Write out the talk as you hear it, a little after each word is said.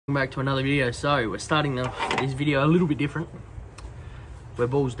Welcome back to another video. So we're starting this video a little bit different. We're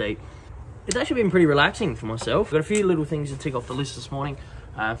balls deep. It's actually been pretty relaxing for myself. Got a few little things to tick off the list this morning.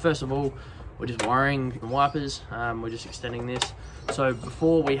 First of all, we're just wiring the wipers. We're just extending this. So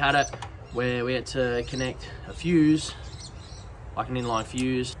before we had it where we had to connect a fuse, like an inline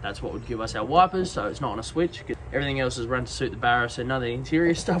fuse. That's what would give us our wipers, so it's not on a switch. Everything else is run to suit the barrow, so none of the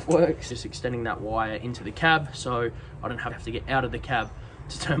interior stuff works. Just extending that wire into the cab, so I don't have to get out of the cab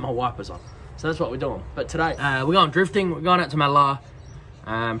to turn my wipers on. So that's what we're doing. But today, we're going drifting. We're going out to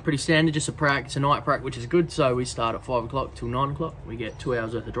Mallala. Pretty standard, just a Prac. It's a night Prac, which is good. So we start at 5 o'clock till 9 o'clock. We get 2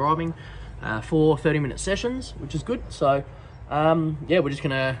 hours worth of driving, 4 30-minute sessions, which is good. So yeah, we're just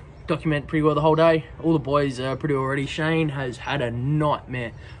gonna document pretty well the whole day. All the boys are pretty already. Shane has had a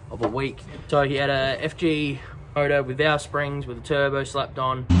nightmare of a week. So he had a FG motor with valve springs with a turbo slapped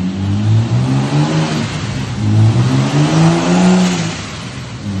on.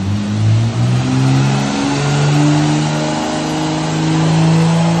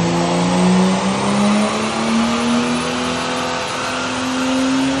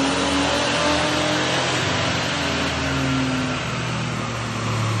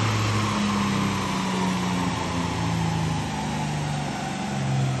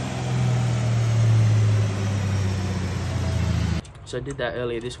 So I did that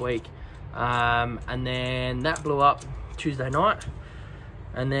earlier this week, and then that blew up Tuesday night,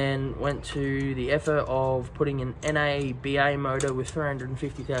 and then went to the effort of putting an NA-BA motor with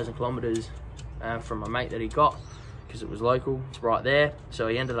 350,000 kilometers from my mate that he got, because it was local, it's right there. So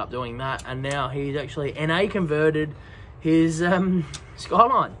he ended up doing that, and now he's actually NA converted his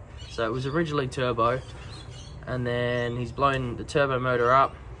Skyline. So it was originally turbo, and then he's blown the turbo motor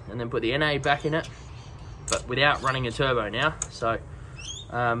up and then put the NA back in it, but without running a turbo now. So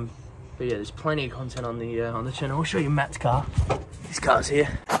but yeah, there's plenty of content on the channel. I'll show you Matt's car. This car's here.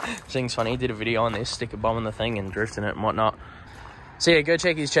 This thing's funny. He did a video on this, sticker bombing the thing and drifting it and whatnot. So yeah, go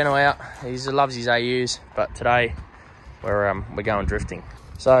check his channel out. He loves his AUs, but today we're going drifting.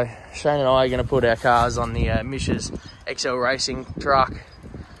 So Shane and I are going to put our cars on the Mish's XL Racing truck.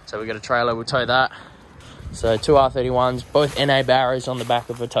 So we've got a trailer, we'll tow that. So 2 R31s, both NA barrows on the back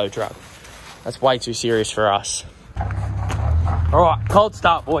of a tow truck. That's way too serious for us. All right, cold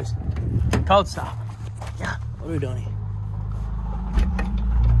start, boys. Cold start. Yeah, what are we doing here?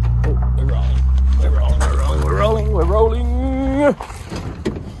 Oh, we're rolling. We're rolling, we're rolling, we're rolling, we're rolling.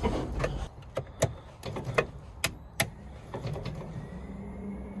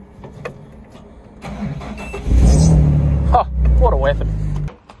 Oh, what a weapon.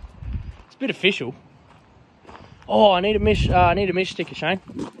 It's a bit official. Oh, I need a mesh sticker, Shane.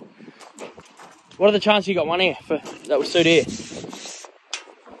 What are the chances you got one here that will suit here?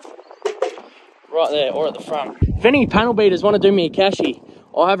 Right there, or at the front. If any panel beaters want to do me a cashy,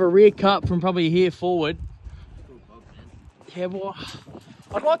 I'll have a rear cut from probably here forward. Yeah, well,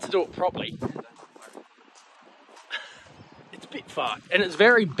 I'd like to do it properly. It's a bit fucked, and it's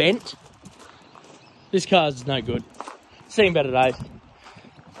very bent. This car's no good. Seen better days. Do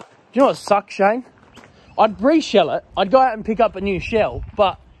you know what sucks, Shane? I'd re-shell it. I'd go out and pick up a new shell,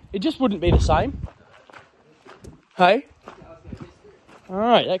 but it just wouldn't be the same. Hey?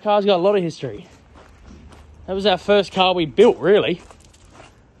 Alright, that car's got a lot of history. That was our first car we built, really.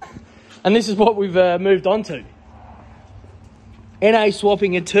 And this is what we've moved on to. NA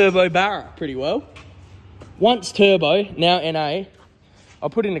swapping a turbo barra pretty well. Once turbo, now NA. I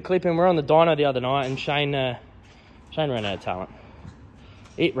put in a clip and we're on the dyno the other night and Shane ran out of talent.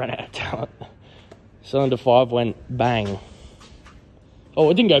 It ran out of talent. Cylinder 5 went bang. Oh,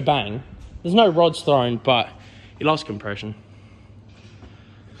 it didn't go bang. There's no rods thrown, but he lost compression.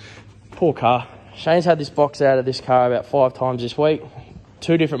 Poor car. Shane's had this box out of this car about 5 times this week.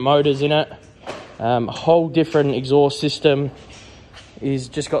 2 different motors in it. A whole different exhaust system. He's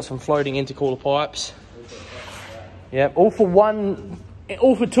just got some floating intercooler pipes. Yep, all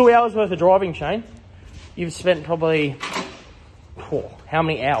for 2 hours worth of driving, Shane. You've spent probably, how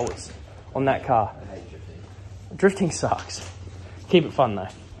many hours on that car? Drifting sucks. Keep it fun though.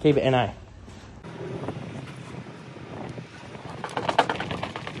 Keep it NA.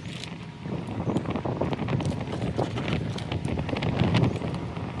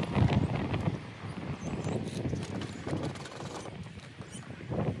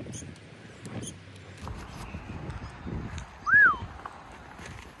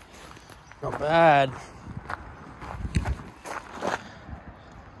 Not bad.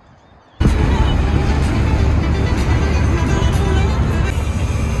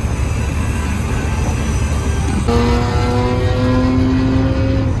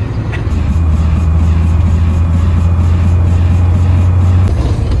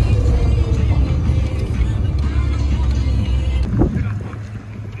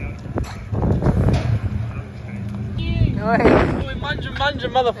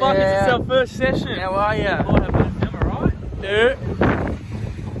 motherfuckers, Yeah. it's our first session. How are you? Am I right? Yeah.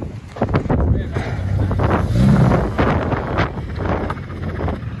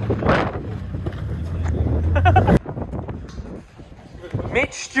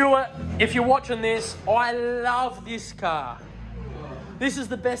 Mitch Stewart, if you're watching this, I love this car. This is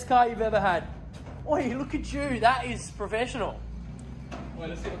the best car you've ever had. Oi, look at you, that is professional. Wait,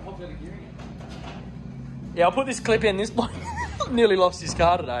 let's see what pops out of gearing. Yeah, I'll put this clip in. This bloke nearly lost his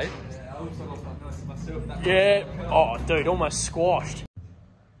car today. Yeah, I also lost myself. That Yeah. Oh, dude, almost squashed.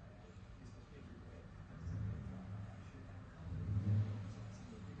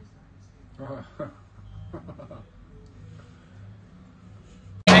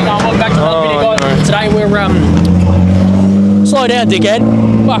 Hang on, welcome back to another video, guys. no. Today we're slow down,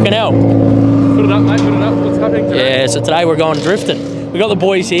 dickhead. Fucking hell. Put it up, mate, put it up. What's happening today? Yeah, so today we're going drifting. We got the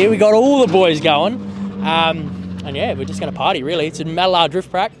boys here. We got all the boys going. And yeah, we're just going to party, really. It's in Mallala Drift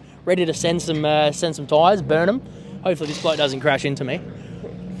Prac. Ready to send some tyres, burn them. Hopefully this bloke doesn't crash into me.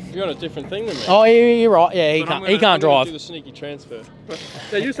 You're on a different thing than me. Oh, you're right. Yeah, he But can't. I'm He can't gonna drive. do the sneaky transfer.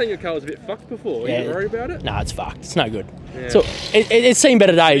 Now, you were saying your car was a bit fucked before. Are Yeah. you worried about it? Nah, it's fucked. It's no good. Yeah. So it's seen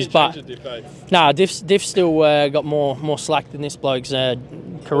better days, but Change your diff, eh? nah, Diff's still got more slack than this bloke's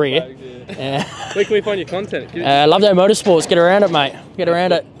career. Yeah. Where can we find your content? Loveday.motorsport. Get around it, mate. Get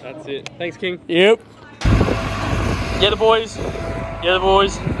around it. That's it. Thanks, King. Yep. Yeah, the boys. Yeah, the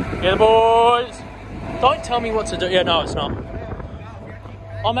boys. Yeah, the boys. Don't tell me what to do. Yeah, no, it's not.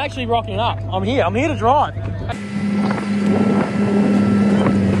 I'm actually rocking up. I'm here. I'm here to drive.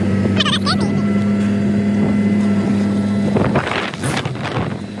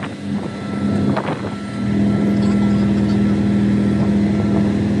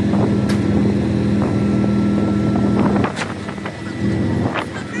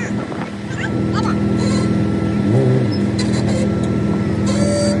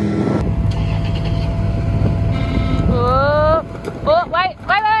 Oh, wait.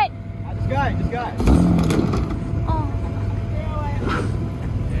 Just go.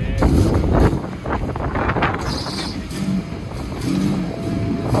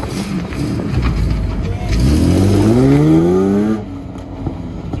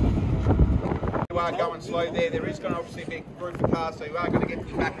 You are going slow there is going to obviously be a group of cars, so you are going to get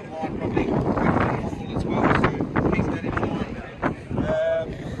you back in line probably quickly as well, so keep that in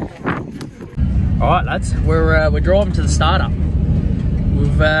mind. All right, lads. We're driving to the startup.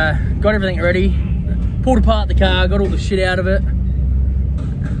 We've got everything ready. Pulled apart the car. Got all the shit out of it.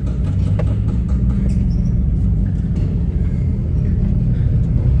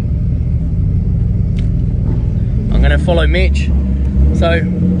 I'm gonna follow Mitch. So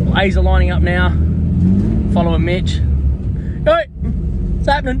A's are lining up now. Following Mitch. Go. What's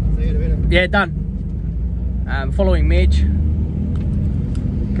happening? Yeah, done. Following Mitch.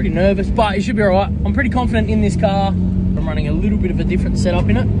 Pretty nervous, but it should be alright. I'm pretty confident in this car. I'm running a little bit of a different setup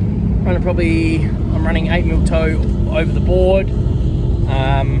in it. I'm running 8mm toe over the board.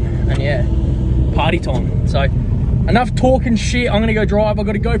 And yeah, party time. So enough talking shit. I'm gonna go drive. I've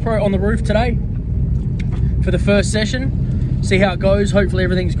got a GoPro on the roof today for the first session. See how it goes. Hopefully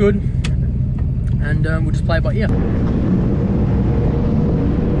everything's good. And we'll just play it by ear.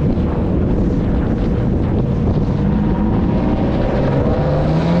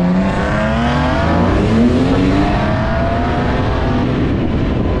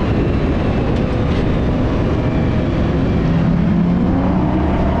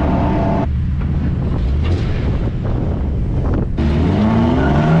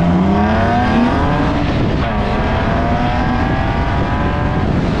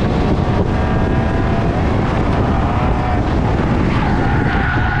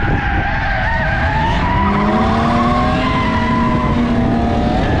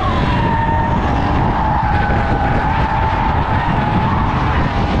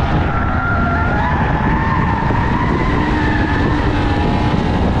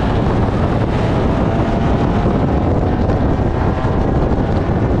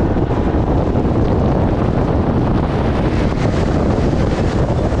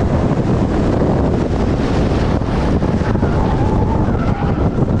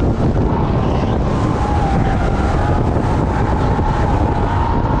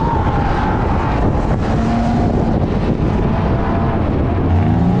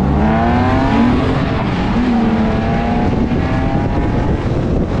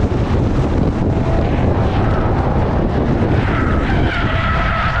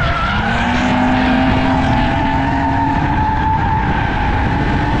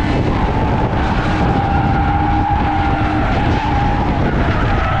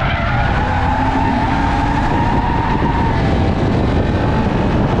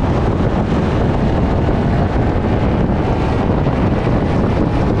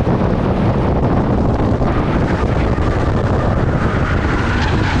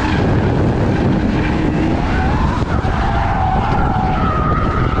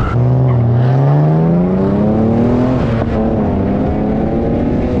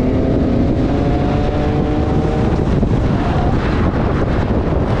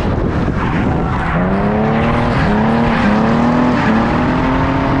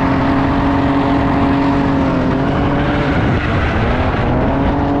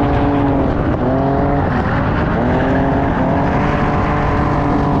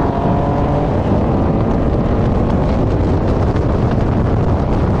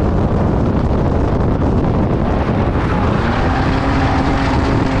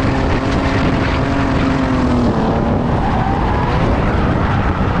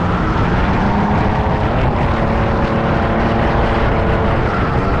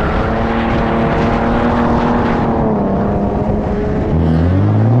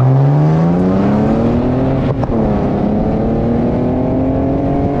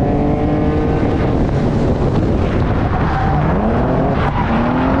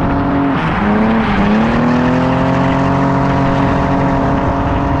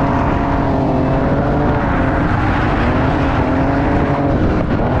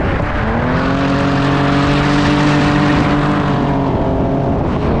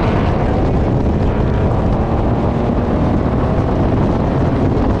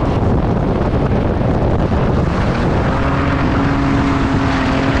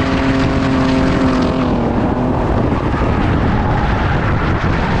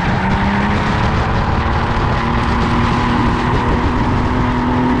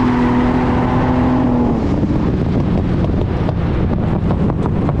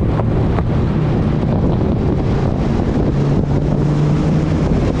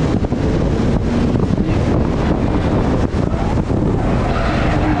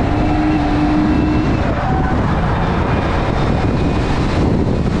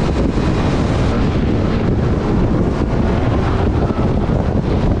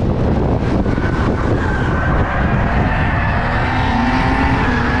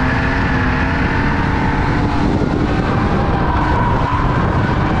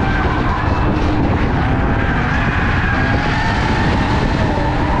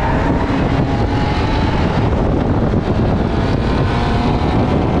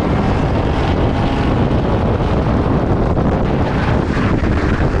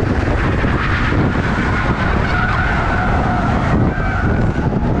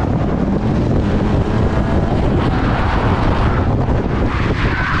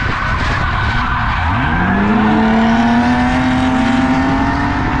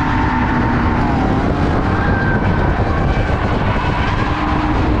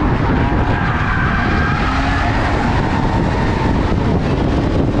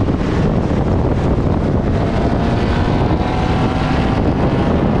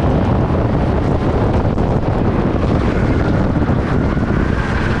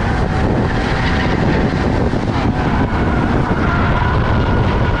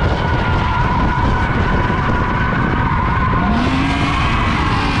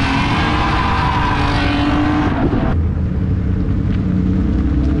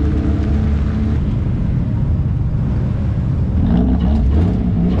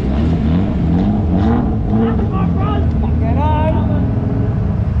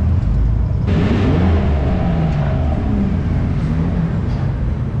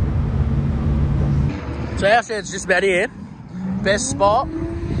 Cowshed's just about here. Best spot.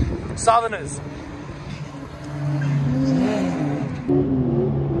 Southerners.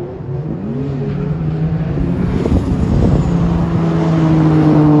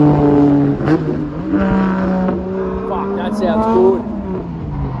 Fuck, that sounds good.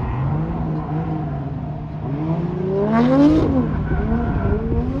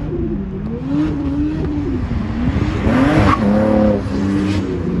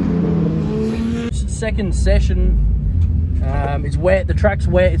 Second session. It's wet, the track's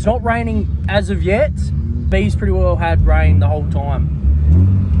wet. It's not raining as of yet. B's pretty well had rain the whole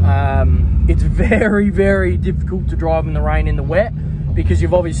time. It's very, very difficult to drive in the rain in the wet because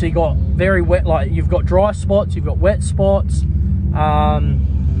you've obviously got very wet, like you've got dry spots, you've got wet spots. And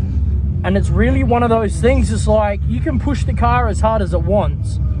it's really one of those things, it's like you can push the car as hard as it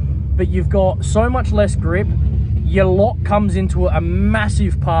wants, but you've got so much less grip. Your lock comes into a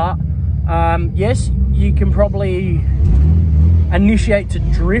massive part. Yes, you can probably initiate to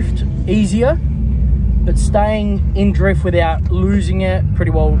drift easier, but staying in drift without losing it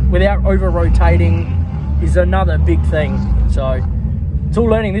pretty well, without over rotating, is another big thing. So it's all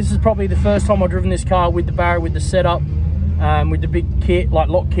learning. This is probably the first time I've driven this car with the barrier, with the setup, with the big kit, like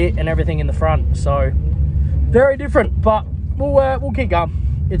lock kit and everything in the front. So very different, but we'll keep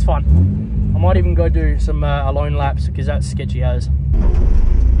going. It's fun. I might even go do some alone laps because that's sketchy as.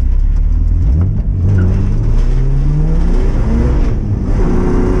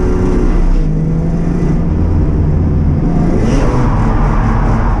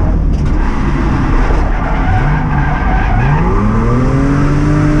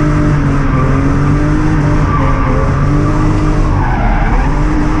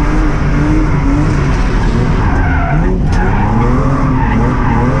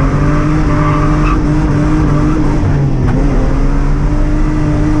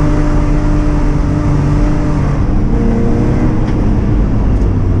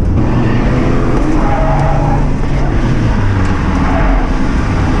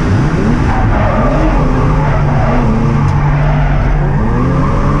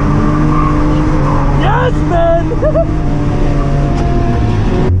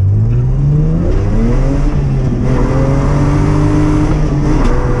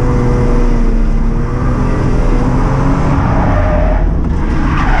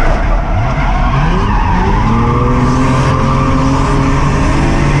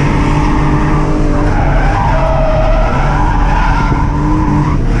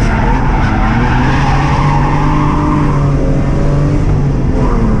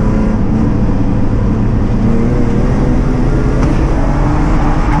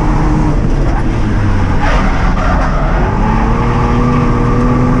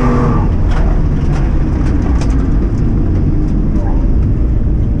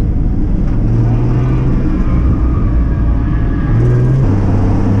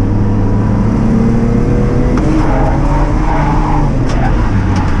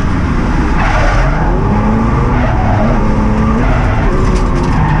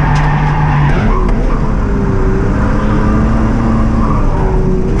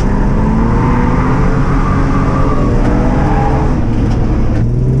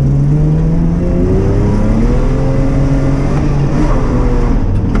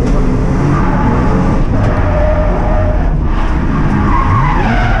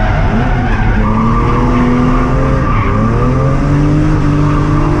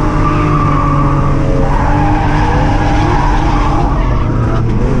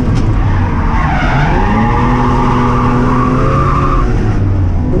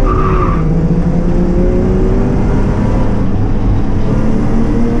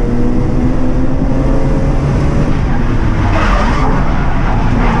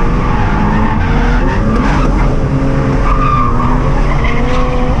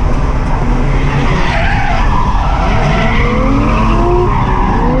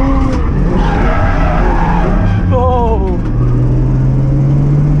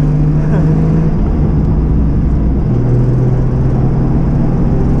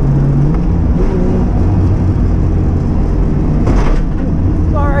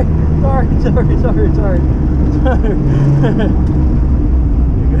 sorry.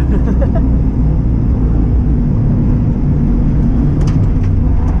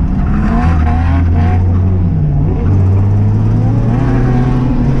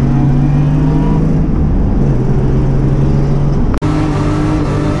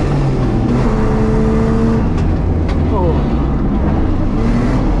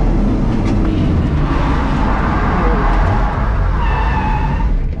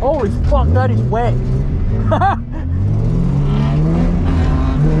 Holy fuck, that is wet.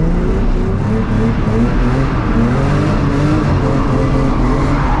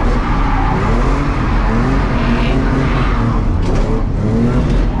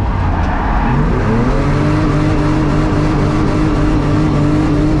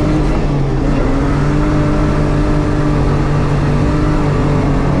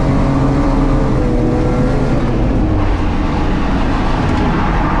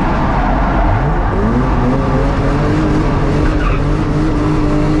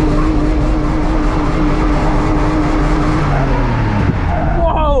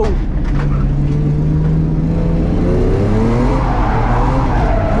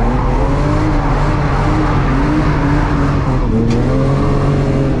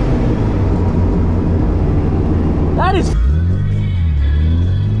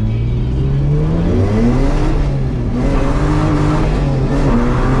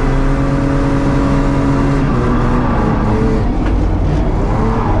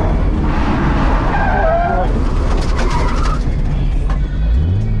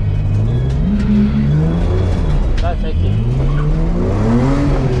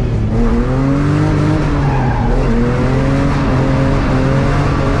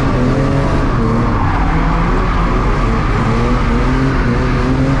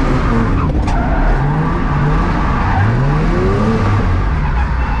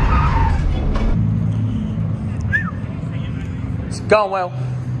 Going well.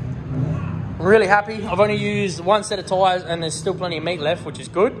 Really happy. I've only used one set of tyres and there's still plenty of meat left, which is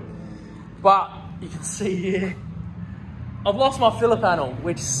good. But you can see here, I've lost my filler panel,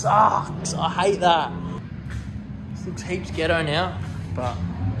 which sucks. I hate that. This looks heaps ghetto now, but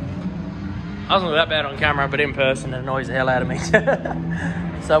I doesn't look that bad on camera, but in person it annoys the hell out of me.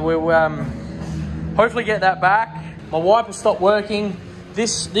 So we'll hopefully get that back. My wiper stopped working.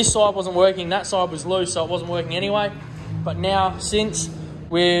 This side wasn't working, that side was loose, so it wasn't working anyway. But now, since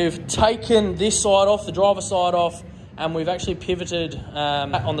we've taken this side off, the driver's side off, and we've actually pivoted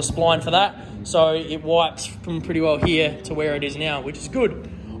on the spline for that, so it wipes from pretty well here to where it is now, which is good.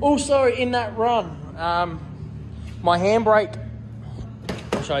 Also, in that run, my handbrake,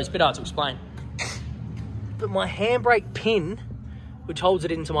 I'll show you, it's a bit hard to explain, but my handbrake pin, which holds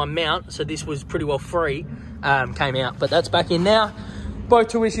it into my mount, so this was pretty well free, came out, but that's back in now. Both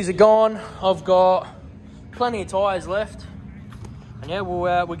two issues are gone. I've got plenty of tyres left. And yeah,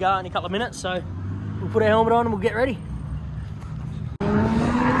 we'll go in a couple of minutes, so we'll put our helmet on and we'll get ready.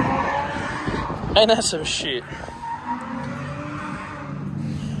 Ain't that some shit?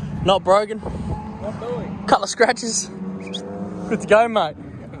 Not broken. What doing? Couple of scratches. Good to go, mate.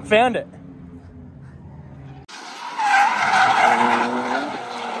 Found it.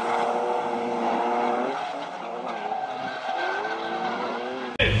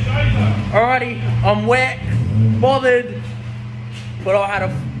 Alrighty, I'm wet, bothered, but I had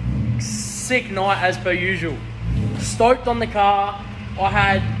a sick night as per usual. Stoked on the car. I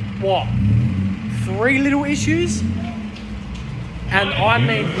had, what, 3 little issues? And I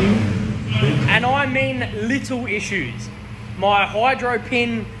mean little issues. My hydro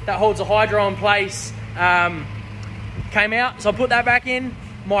pin that holds the hydro in place came out, so I put that back in.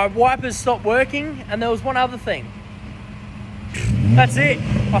 My wipers stopped working, and there was one other thing. That's it,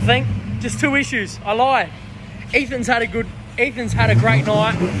 I think. Just 2 issues. I lied. Ethan's had a great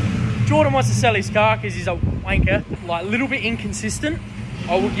night. Jordan wants to sell his car because he's a wanker. Like, a little bit inconsistent,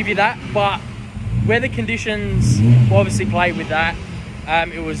 I will give you that. But weather conditions will obviously play with that.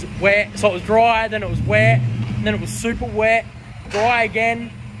 It was wet, so it was dry, then it was wet, and then it was super wet, dry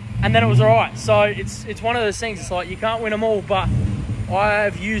again, and then it was alright. So it's one of those things. It's like you can't win them all. But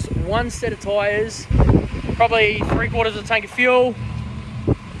I've used 1 set of tyres, probably 3/4 of a tank of fuel.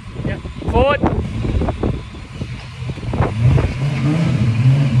 Yep, forward.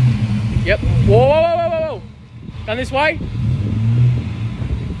 Yep. Whoa. Done this way.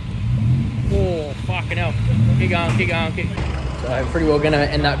 Oh, fucking hell. Keep going. So I'm pretty well going to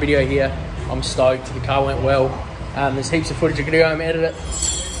end that video here. I'm stoked. The car went well. There's heaps of footage. I'm going to go home and edit it.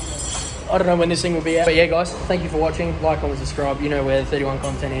 I don't know when this thing will be out. But yeah, guys, thank you for watching. Like, comment, subscribe. You know where the 31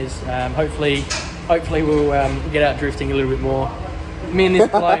 content is. Hopefully we'll get out drifting a little bit more. Me and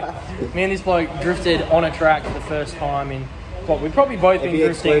this bloke drifted on a track for the first time in what we've probably both been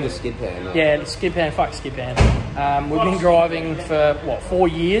drifting. A skid pan. Yeah, the skid pan. Fuck skid pan. We've been driving for what, 4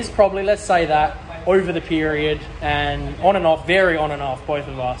 years probably. Let's say that over the period, and on and off, very on and off, both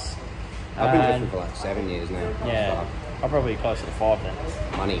of us. I've been drifting for like 7 years now. Yeah, I'm probably closer to 5 then.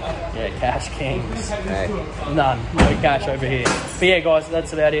 Money. Yeah, cash kings. Hey. None, no cash over here. But yeah, guys,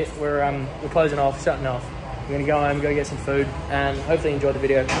 that's about it. We're closing off, shutting off. We're gonna go home, go get some food, and hopefully enjoy the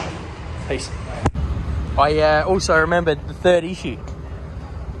video. Peace. I also remembered the 3rd issue.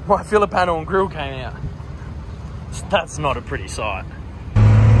 My filler panel and grill came out. That's not a pretty sight.